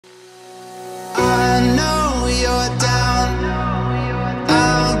I know you're down,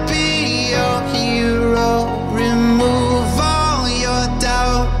 I'll be your hero. Remove all your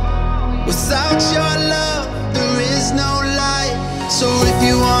doubt. Without your love, there is no light. So if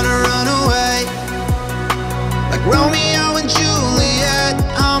you wanna run away, like Romeo and Juliet,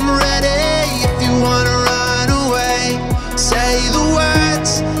 I'm ready. If you wanna run away, say the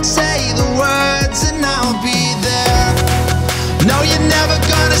words, and I'll be there. No, you're never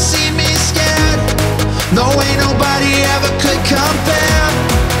gonna see me scared. No way nobody ever could compare.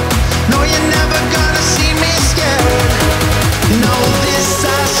 No, you're never gonna see me scared. No, this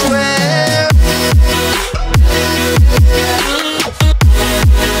I swear.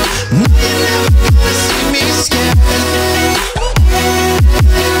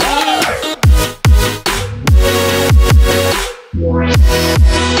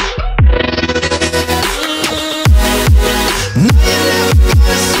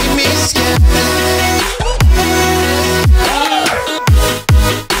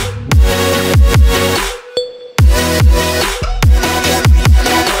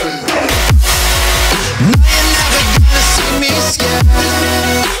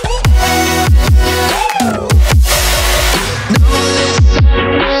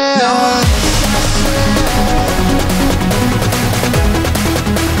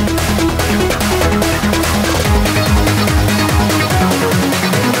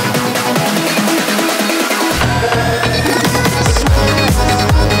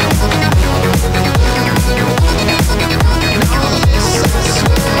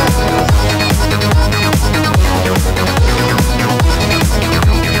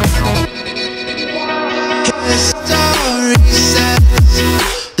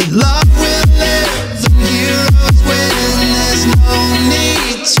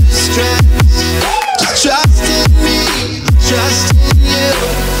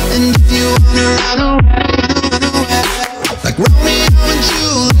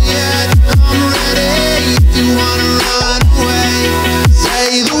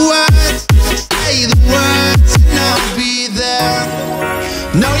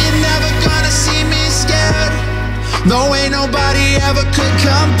 No, you're never gonna see me scared. No way nobody ever could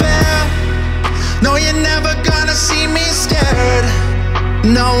compare. No, you're never gonna see me scared.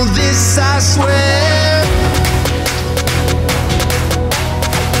 No, this I swear.